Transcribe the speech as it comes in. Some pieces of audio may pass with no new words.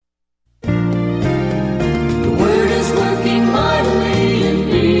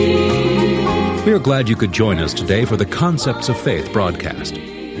We are glad you could join us today for the Concepts of Faith broadcast.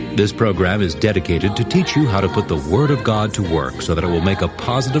 This program is dedicated to teach you how to put the Word of God to work so that it will make a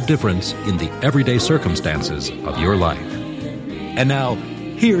positive difference in the everyday circumstances of your life. And now,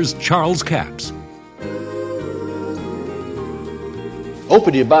 here's Charles Capps.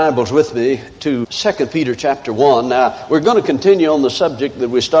 Open your Bibles with me to 2 Peter chapter 1. Now, we're going to continue on the subject that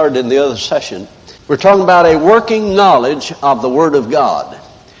we started in the other session. We're talking about a working knowledge of the Word of God.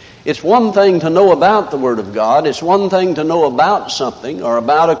 It's one thing to know about the Word of God. It's one thing to know about something or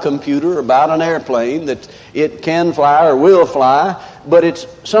about a computer or about an airplane that it can fly or will fly, but it's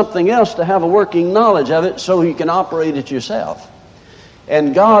something else to have a working knowledge of it so you can operate it yourself.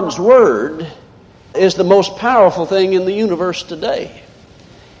 And God's Word is the most powerful thing in the universe today.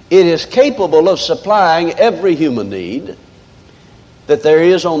 It is capable of supplying every human need that there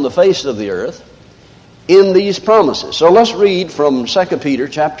is on the face of the earth in these promises. So let's read from 2 Peter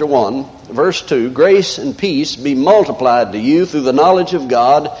chapter 1, verse 2. Grace and peace be multiplied to you through the knowledge of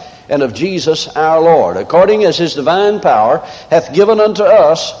God and of Jesus our Lord, according as his divine power hath given unto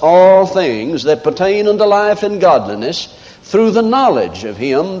us all things that pertain unto life and godliness, through the knowledge of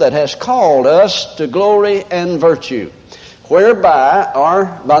him that has called us to glory and virtue, whereby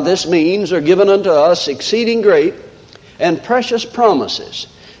by this means are given unto us exceeding great and precious promises,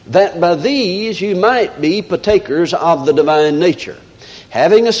 that by these you might be partakers of the divine nature,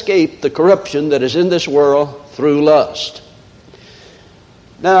 having escaped the corruption that is in this world through lust.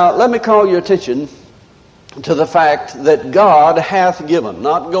 Now, let me call your attention to the fact that God hath given,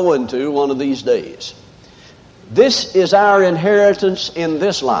 not going to one of these days. This is our inheritance in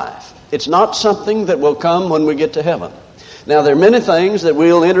this life. It's not something that will come when we get to heaven. Now, there are many things that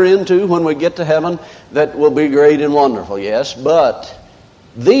we'll enter into when we get to heaven that will be great and wonderful, yes, but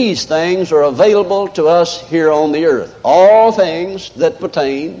these things are available to us here on the earth. All things that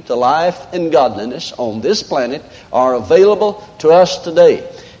pertain to life and godliness on this planet are available to us today.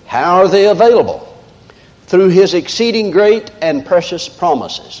 How are they available? Through his exceeding great and precious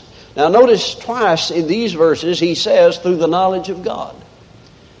promises. Now notice twice in these verses he says through the knowledge of God.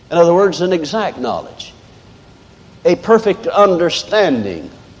 In other words, an exact knowledge. A perfect understanding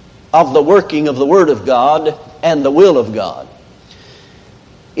of the working of the Word of God and the will of God.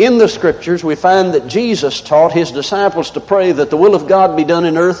 In the Scriptures, we find that Jesus taught his disciples to pray that the will of God be done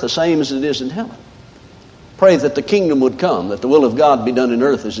in earth the same as it is in heaven. Pray that the kingdom would come, that the will of God be done in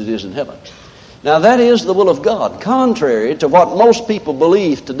earth as it is in heaven. Now that is the will of God. Contrary to what most people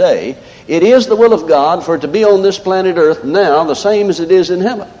believe today, it is the will of God for it to be on this planet earth now the same as it is in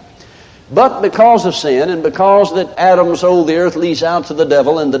heaven. But because of sin and because that Adam sold the earth lease out to the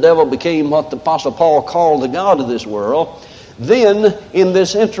devil and the devil became what the Apostle Paul called the god of this world, then in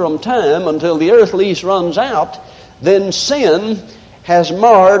this interim time until the earth lease runs out, then sin has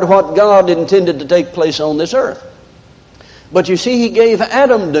marred what God intended to take place on this earth. But you see, he gave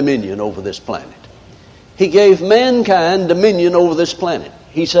Adam dominion over this planet. He gave mankind dominion over this planet.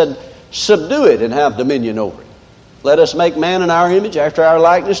 He said, subdue it and have dominion over it. Let us make man in our image, after our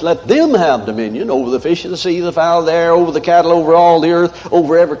likeness. Let them have dominion over the fish of the sea, the fowl of the air, over the cattle, over all the earth,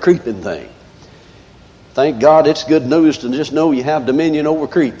 over every creeping thing. Thank God it's good news to just know you have dominion over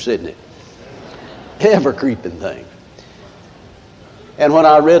creeps, isn't it? Every creeping thing. And when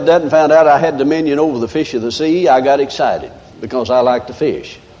I read that and found out I had dominion over the fish of the sea, I got excited because I like to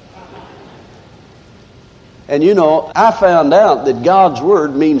fish. And you know, I found out that God's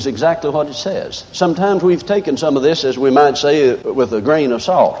Word means exactly what it says. Sometimes we've taken some of this, as we might say, with a grain of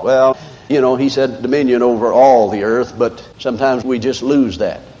salt. Well, you know, he said dominion over all the earth, but sometimes we just lose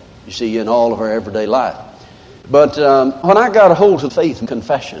that, you see, in all of our everyday life. But when I got a hold of faith and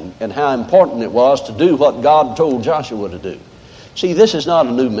confession and how important it was to do what God told Joshua to do. See, this is not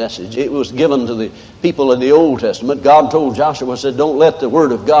a new message. It was given to the people in the Old Testament. God told Joshua, said, don't let the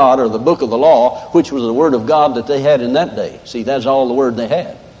Word of God or the book of the law, which was the Word of God that they had in that day. See, that's all the Word they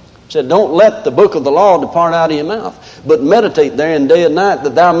had. He said, don't let the book of the law depart out of your mouth, but meditate therein day and night,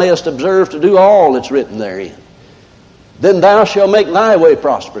 that thou mayest observe to do all that's written therein. Then thou shalt make thy way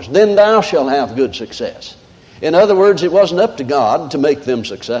prosperous. Then thou shalt have good success. In other words, it wasn't up to God to make them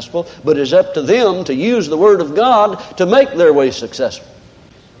successful, but it's up to them to use the Word of God to make their way successful.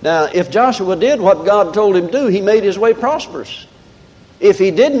 Now, if Joshua did what God told him to do, he made his way prosperous. If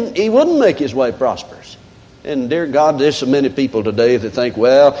he didn't, he wouldn't make his way prosperous. And dear God, there's so many people today that think,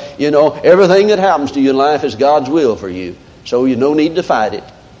 well, you know, everything that happens to you in life is God's will for you, so you no need to fight it.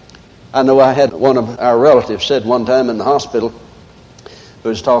 I know I had one of our relatives said one time in the hospital, who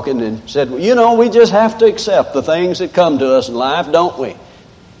was talking and said, well, you know, we just have to accept the things that come to us in life, don't we?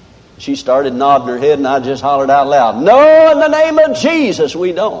 She started nodding her head and I just hollered out loud, no, in the name of Jesus,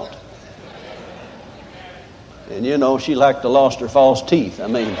 we don't. And you know, she like to lost her false teeth. I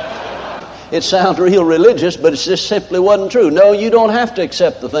mean, it sounds real religious, but it just simply wasn't true. No, you don't have to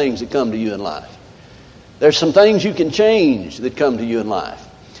accept the things that come to you in life. There's some things you can change that come to you in life.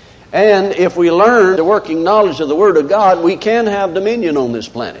 And if we learn the working knowledge of the Word of God, we can have dominion on this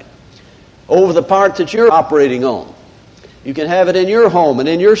planet over the part that you're operating on. You can have it in your home and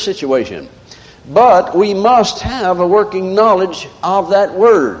in your situation. But we must have a working knowledge of that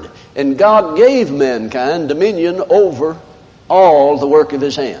Word. And God gave mankind dominion over all the work of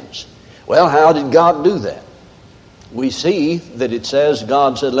His hands. Well, how did God do that? We see that it says,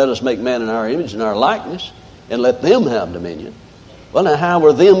 God said, let us make man in our image and our likeness, and let them have dominion. Well, now how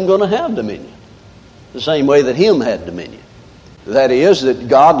were them going to have dominion? The same way that Him had dominion. That is, that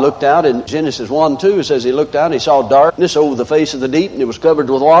God looked out in Genesis 1:2, it says He looked out and He saw darkness over the face of the deep, and it was covered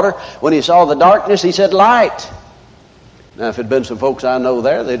with water. When He saw the darkness, He said, light. Now, if it had been some folks I know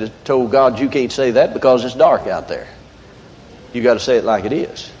there, they'd have told God, you can't say that because it's dark out there. You got to say it like it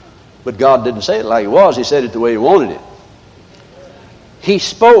is. But God didn't say it like it was. He said it the way He wanted it. He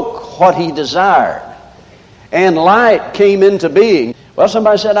spoke what He desired. And light came into being. Well,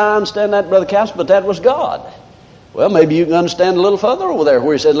 somebody said, I understand that, Brother Castle, but that was God. Well, maybe you can understand a little further over there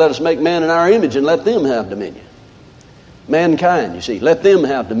where He said, let us make man in our image and let them have dominion. Mankind, you see, let them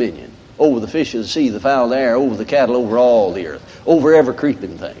have dominion over the fish of the sea, the fowl of the air, over the cattle, over all the earth, over every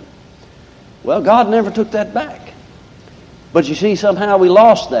creeping thing. Well, God never took that back. But you see, somehow we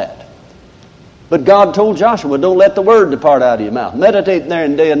lost that. But God told Joshua, don't let the word depart out of your mouth. Meditate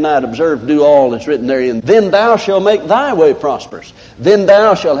therein day and night, observe, do all that's written therein. Then thou shalt make thy way prosperous. Then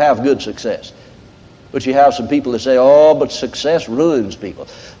thou shalt have good success. But you have some people that say, oh, but success ruins people.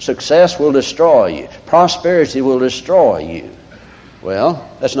 Success will destroy you. Prosperity will destroy you. Well,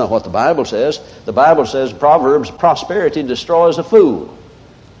 that's not what the Bible says. The Bible says, Proverbs, prosperity destroys a fool.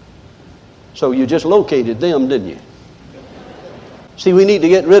 So you just located them, didn't you? See, we need to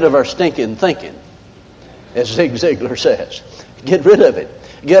get rid of our stinking thinking, as Zig Ziglar says. Get rid of it.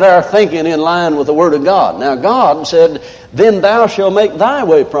 Get our thinking in line with the Word of God. Now, God said, then thou shalt make thy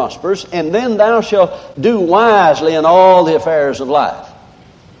way prosperous, and then thou shalt do wisely in all the affairs of life.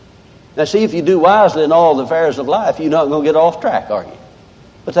 Now, see, if you do wisely in all the affairs of life, you're not going to get off track, are you?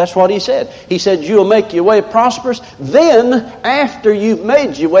 But that's what He said. He said, you'll make your way prosperous. Then, after you've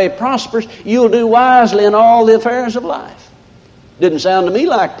made your way prosperous, you'll do wisely in all the affairs of life. Didn't sound to me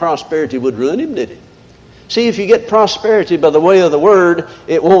like prosperity would ruin him, did it? See, if you get prosperity by the way of the Word,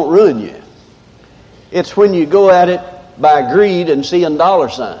 it won't ruin you. It's when you go at it by greed and seeing dollar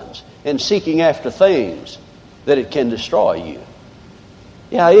signs and seeking after things that it can destroy you.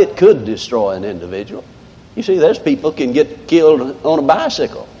 Yeah, it could destroy an individual. You see, there's people can get killed on a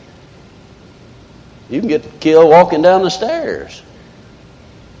bicycle. You can get killed walking down the stairs.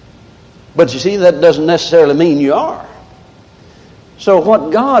 But you see, that doesn't necessarily mean you are. So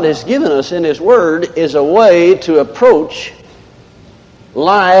what God has given us in His Word is a way to approach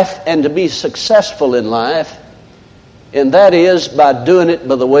life and to be successful in life, and that is by doing it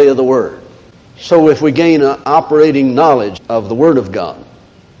by the way of the Word. So if we gain an operating knowledge of the Word of God.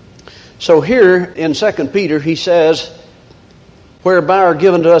 So here in 2 Peter he says, whereby are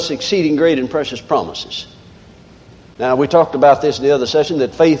given to us exceeding great and precious promises. Now we talked about this in the other session,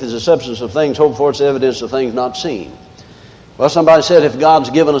 that faith is the substance of things hoped for, it's the evidence of things not seen. Well, somebody said, if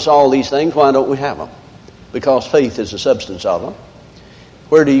God's given us all these things, why don't we have them? Because faith is the substance of them.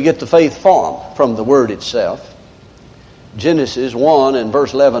 Where do you get the faith from? From the Word itself. Genesis 1 and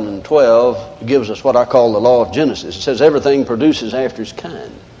verse 11 and 12 gives us what I call the law of Genesis. It says everything produces after its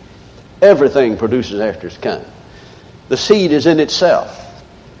kind. Everything produces after its kind. The seed is in itself.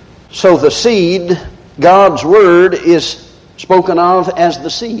 So the seed, God's Word, is spoken of as the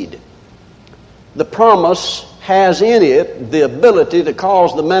seed. The promise has in it the ability to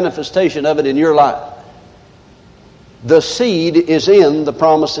cause the manifestation of it in your life. The seed is in the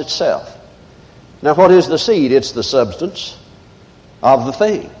promise itself. Now, what is the seed? It's the substance of the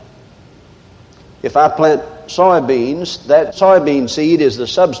thing. If I plant soybeans, that soybean seed is the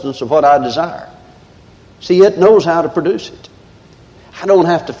substance of what I desire. See, it knows how to produce it. I don't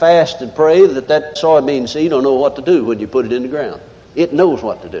have to fast and pray that soybean seed will know what to do when you put it in the ground. It knows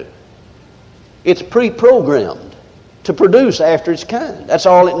what to do. It's pre-programmed to produce after its kind. That's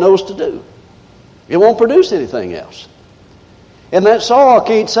all it knows to do. It won't produce anything else. And that soil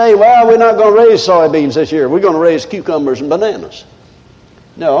can't say, well, we're not going to raise soybeans this year. We're going to raise cucumbers and bananas.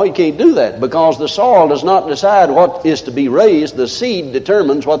 No, you can't do that because the soil does not decide what is to be raised. The seed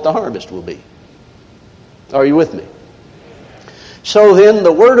determines what the harvest will be. Are you with me? So then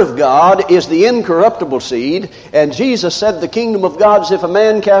the Word of God is the incorruptible seed, and Jesus said the kingdom of God is if a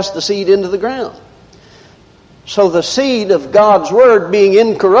man casts the seed into the ground. So the seed of God's Word, being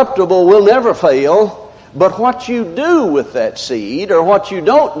incorruptible, will never fail. But what you do with that seed, or what you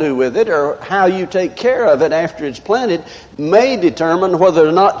don't do with it, or how you take care of it after it's planted, may determine whether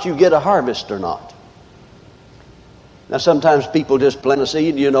or not you get a harvest or not. Now sometimes people just plant a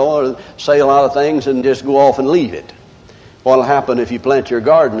seed, or say a lot of things and just go off and leave it. What'll happen if you plant your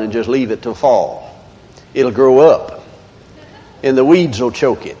garden and just leave it till fall? It'll grow up, and the weeds will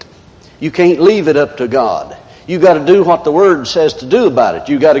choke it. You can't leave it up to God. You got to do what the Word says to do about it.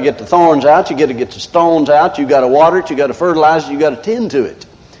 You got to get the thorns out. You got to get the stones out. You got to water it. You got to fertilize it. You got to tend to it,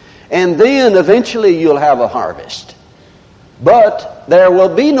 and then eventually you'll have a harvest. But there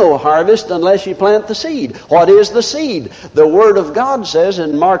will be no harvest unless you plant the seed. What is the seed? The Word of God says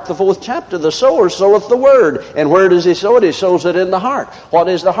in Mark the 4th chapter, the sower soweth the Word. And where does he sow it? He sows it in the heart. What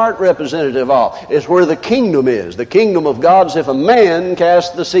is the heart representative of? It's where the kingdom is. The kingdom of God is if a man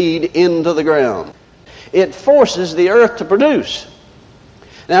casts the seed into the ground. It forces the earth to produce.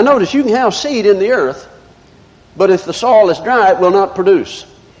 Now notice, you can have seed in the earth, but if the soil is dry, it will not produce.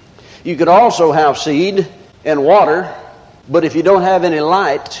 You could also have seed and water, but if you don't have any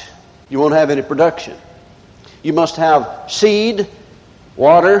light, you won't have any production. You must have seed,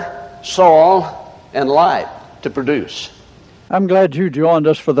 water, soil, and light to produce. I'm glad you joined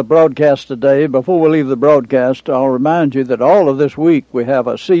us for the broadcast today. Before we leave the broadcast, I'll remind you that all of this week we have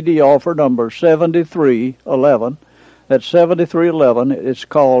a CD offer number 7311. That's 7311. It's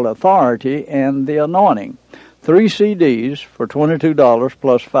called Authority and the Anointing. 3 CDs for $22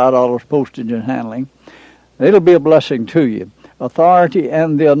 plus $5 postage and handling. It'll be a blessing to you. Authority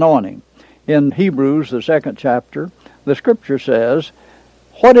and the Anointing. In Hebrews, the 2nd chapter, the Scripture says,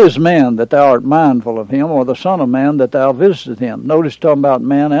 "What is man that thou art mindful of him, or the Son of Man that thou visitest him?" Notice talking about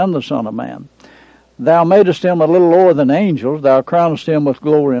man and the Son of Man. "Thou madest him a little lower than angels. Thou crownest him with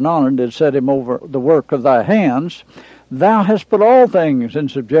glory and honor, and didst set him over the work of thy hands. Thou hast put all things in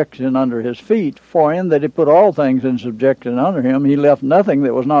subjection under his feet. For in that he put all things in subjection under him, he left nothing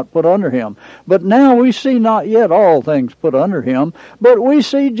that was not put under him. But now we see not yet all things put under him, but we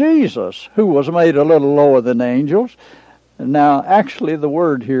see Jesus, who was made a little lower than angels." Now, actually, the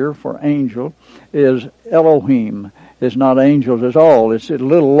word here for angel is Elohim. It's not angels at all. It's a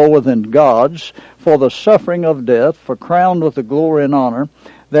little lower than God's. "For the suffering of death, for crowned with the glory and honor,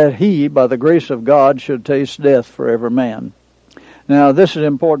 that he, by the grace of God, should taste death for every man." Now, this is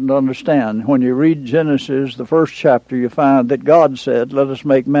important to understand. When you read Genesis, the 1st chapter, you find that God said, "Let us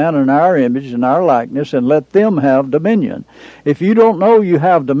make man in our image and our likeness, and let them have dominion." If you don't know you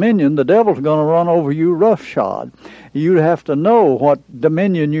have dominion, the devil's going to run over you roughshod. You have to know what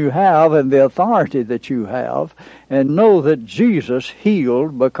dominion you have and the authority that you have, and know that Jesus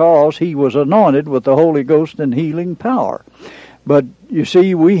healed because he was anointed with the Holy Ghost and healing power. But you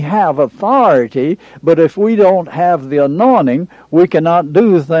see, we have authority, but if we don't have the anointing, we cannot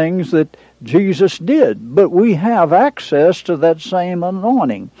do things that Jesus did. But we have access to that same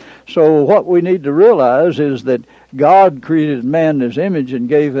anointing. So what we need to realize is that God created man in his image and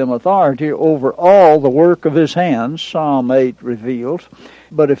gave him authority over all the work of his hands, Psalm 8 reveals.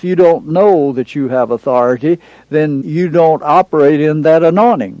 But if you don't know that you have authority, then you don't operate in that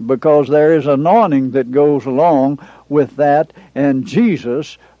anointing, because there is anointing that goes along with that, and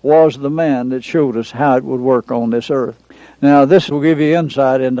Jesus was the man that showed us how it would work on this earth. Now, this will give you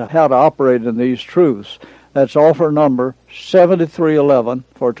insight into how to operate in these truths. That's offer number 7311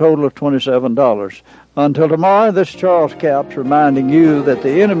 for a total of $27. Until tomorrow, this is Charles Capps reminding you that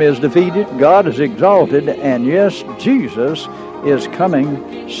the enemy is defeated, God is exalted, and yes, Jesus is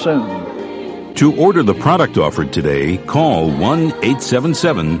coming soon. To order the product offered today, call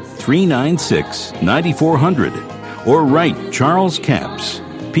 1-877-396-9400 or write Charles Capps,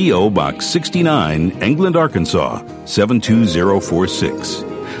 P.O. Box 69, England, Arkansas, 72046.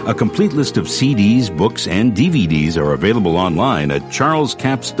 A complete list of CDs, books, and DVDs are available online at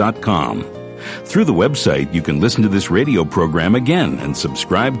charlescapps.com. Through the website, you can listen to this radio program again and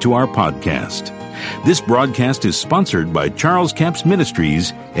subscribe to our podcast. This broadcast is sponsored by Charles Capps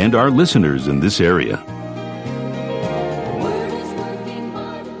Ministries and our listeners in this area.